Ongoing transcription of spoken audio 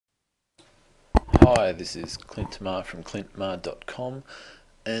Hi, this is Clint Tamar from clinttamar.com,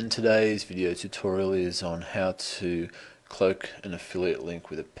 and today's video tutorial is on how to cloak an affiliate link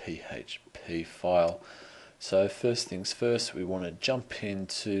with a PHP file. So first things first, we want to jump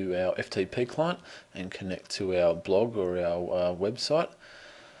into our FTP client and connect to our blog or our website.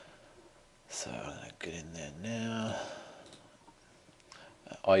 So I'm going to get in there now.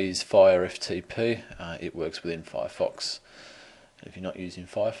 I use Fire FTP. It works within Firefox. If you're not using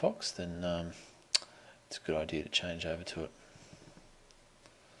Firefox, then it's a good idea to change over to it.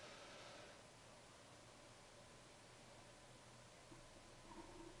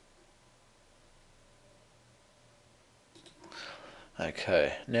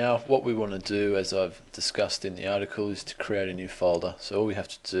 Okay, now what we want to do, as I've discussed in the article, is to create a new folder. So all we have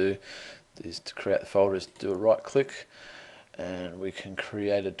to do is to create the folder is do a right click and we can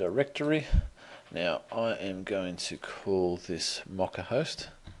create a directory. Now I am going to call this Mocha host,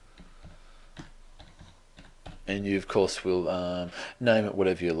 and you of course will name it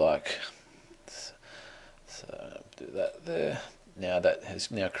whatever you like. So do that there. Now that has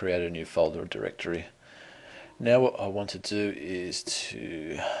now created a new folder or directory. Now what I want to do is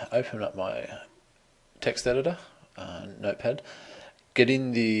to open up my text editor, Notepad, get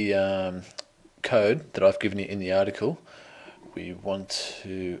in the code that I've given you in the article. We want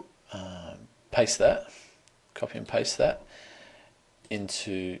to paste that, copy and paste that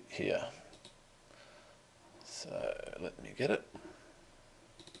into here. So let me get it.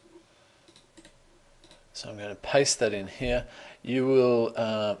 So I'm going to paste that in here. You will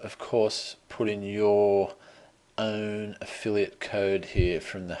of course put in your own affiliate code here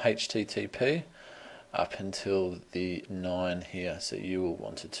from the HTTP up until the 9 here, so you will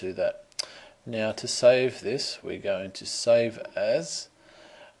want to do that. Now to save this, we're going to save as.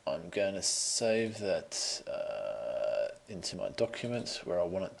 I'm going to save that into my documents where I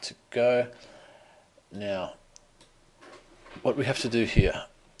want it to go. Now what we have to do here,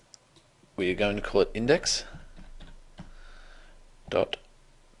 we are going to call it index.php.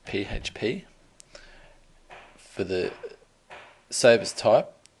 For the save as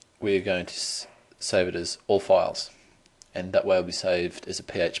type, we are going to save it as all files, and that way it will be saved as a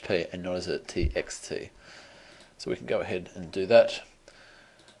PHP and not as a TXT. So we can go ahead and do that.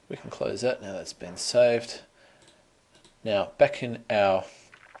 We can close that. Now that's been saved. Now back in our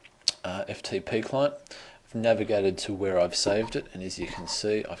FTP client, I've navigated to where I've saved it, and as you can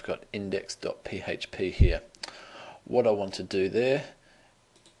see, I've got index.php here. What I want to do there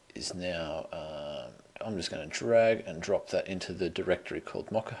is now I'm just going to drag and drop that into the directory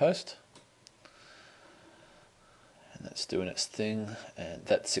called Mocha host, and that's doing its thing, and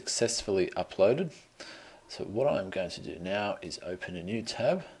that's successfully uploaded. So what I'm going to do now is open a new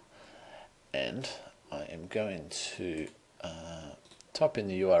tab, and I am going to type in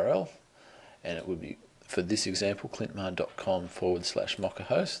the URL, and it would be, for this example, clinttamar.com/Mocha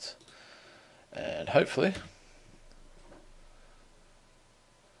host, and hopefully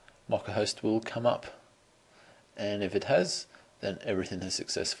Mocha host will come up, and if it has, then everything has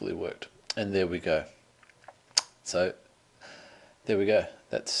successfully worked. And there we go. So there we go.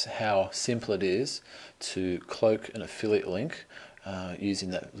 That's how simple it is to cloak an affiliate link using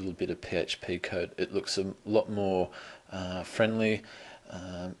that little bit of PHP code. It looks a lot more friendly.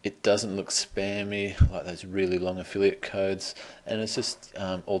 It doesn't look spammy like those really long affiliate codes, and it's just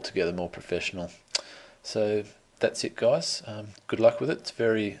altogether more professional. So that's it, guys. Good luck with it. It's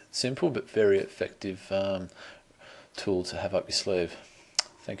very simple but very effective tool to have up your sleeve.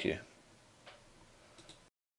 Thank you.